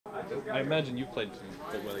I imagine you've played some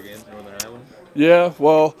cold weather games in Northern Iowa. Yeah,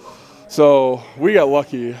 well, so we got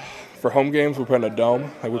lucky for home games. We play in a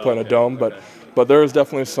dome, like we play in a dome, but Okay. there was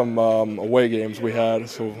definitely some away games we had.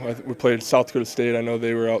 So we played South Dakota State. I know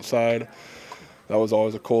they were outside. That was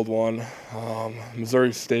always a cold one.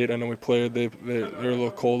 Missouri State. I know we played. They're a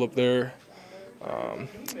little cold up there.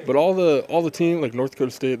 But all the team like North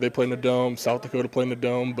Dakota State, they played in the dome. South Dakota played in the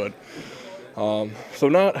dome, but so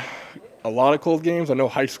not a lot of cold games. I know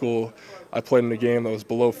high school, I played in a game that was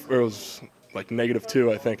below. It was like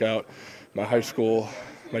 -2, I think, out my high school,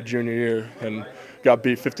 my junior year, and got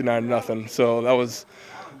beat 59-0. So that was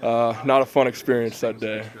not a fun experience that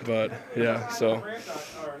day. But yeah, so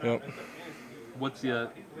yep. What's the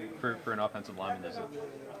for an offensive lineman? Does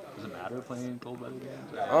it matter playing cold weather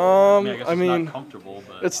games? I mean, I guess I it's mean, not comfortable,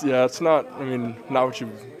 but it's not. I mean, not what you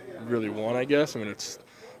really want, I guess. I mean,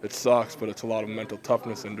 it sucks, but it's a lot of mental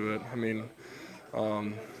toughness into it. I mean,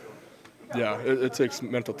 yeah, it takes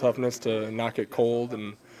mental toughness to not get cold,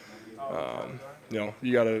 and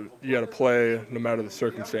you gotta play no matter the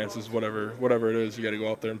circumstances, whatever it is. You got to go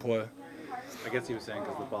out there and play. I guess he was saying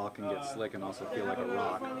because the ball can get slick and also feel like a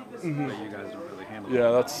rock that you guys don't really handle.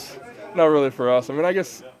 Yeah, that's not really for us. I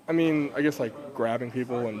guess like grabbing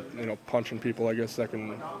people and punching people. I guess your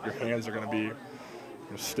hands are gonna be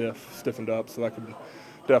stiffened up, so that could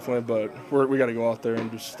definitely. But we got to go out there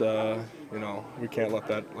and just we can't let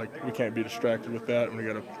that we can't be distracted with that, and we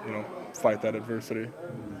got to fight that adversity.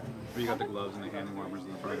 But you got the gloves and the hand warmers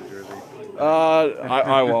in the front of the jersey.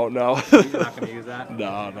 I won't. No. You're not going to use that?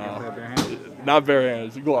 No, You gonna play bare hand? not bare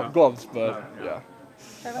hands. Gloves, but yeah.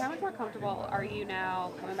 Trevor, how much more comfortable are you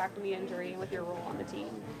now coming back from the injury with your role on the team?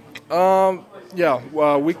 Yeah.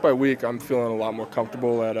 Well, week by week, I'm feeling a lot more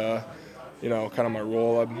comfortable at kind of my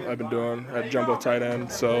role I've been doing at jumbo tight end.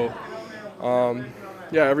 So,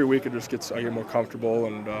 yeah, every week I get more comfortable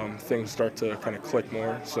and things start to kind of click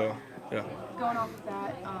more. So, yeah. Going off of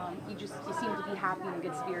that, you seem to be happy and in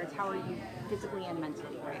good spirits. How are you physically and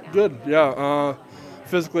mentally right now? Good. Yeah.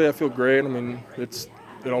 Physically, I feel great. I mean, it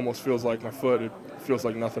almost feels like my foot. It feels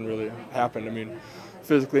like nothing really happened. I mean,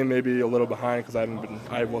 physically maybe a little behind because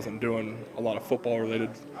I wasn't doing a lot of football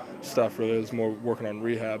related stuff. Really, it was more working on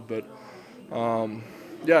rehab. But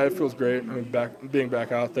yeah, it feels great. I mean, being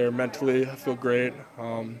back out there mentally, I feel great.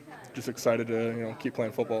 Just excited to keep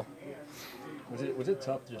playing football. Was it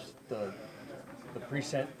tough just the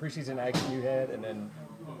preseason action you had, and then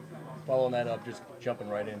following that up, just jumping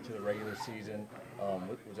right into the regular season?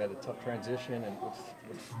 Was that a tough transition, and what's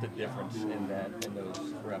the difference in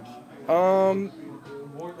those reps?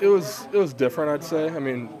 It was different, I'd say. I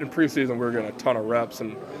mean, in preseason we were getting a ton of reps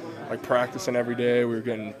and practicing every day. We were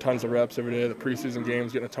getting tons of reps every day. The preseason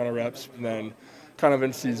games getting a ton of reps, and then kind of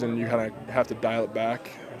in season you kind of have to dial it back.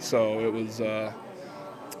 So it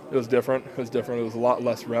was different. It was different. It was a lot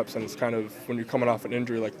less reps, and it's kind of when you're coming off an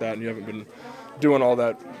injury like that and you haven't been doing all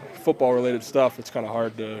that football-related stuff, it's kind of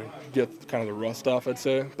hard to get kind of the rust off, I'd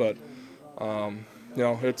say. But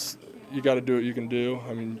you got to do what you can do.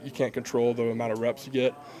 I mean, you can't control the amount of reps you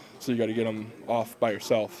get, so you got to get them off by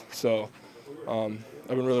yourself. So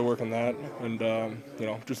I've been really working that, and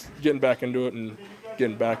just getting back into it and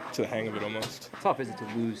getting back to the hang of it almost. How tough is it to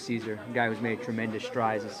lose Caesar, a guy who's made tremendous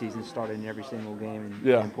strides this season, started in every single game, and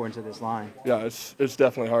the importance of this line? Yeah, it's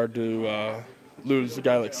definitely hard to lose a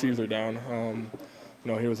guy like Caesar down.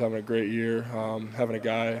 He was having a great year. Having a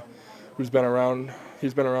guy who's been around,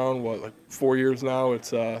 he's been around, 4 years now.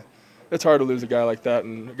 It's hard to lose a guy like that,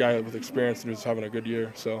 and a guy with experience and who's having a good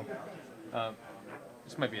year. So,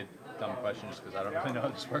 This might be a dumb question just because I don't really know how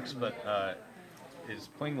this works, but is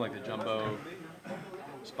playing like the jumbo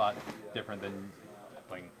spot different than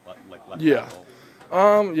playing like left tackle?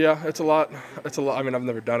 Yeah, it's a lot. I mean, I've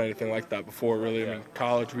never done anything like that before, really. I mean,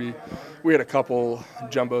 college we had a couple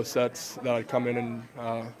jumbo sets that I'd come in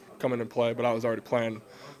and play, but I was already playing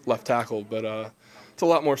left tackle. But it's a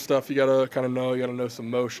lot more stuff you gotta kind of know. You gotta know some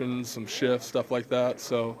motions, some shifts, stuff like that.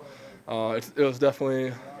 So it was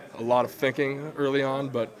definitely a lot of thinking early on,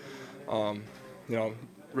 but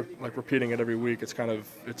repeating it every week, it's kind of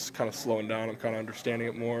slowing down. I'm kind of understanding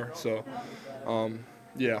it more. So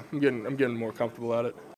yeah, I'm getting more comfortable at it.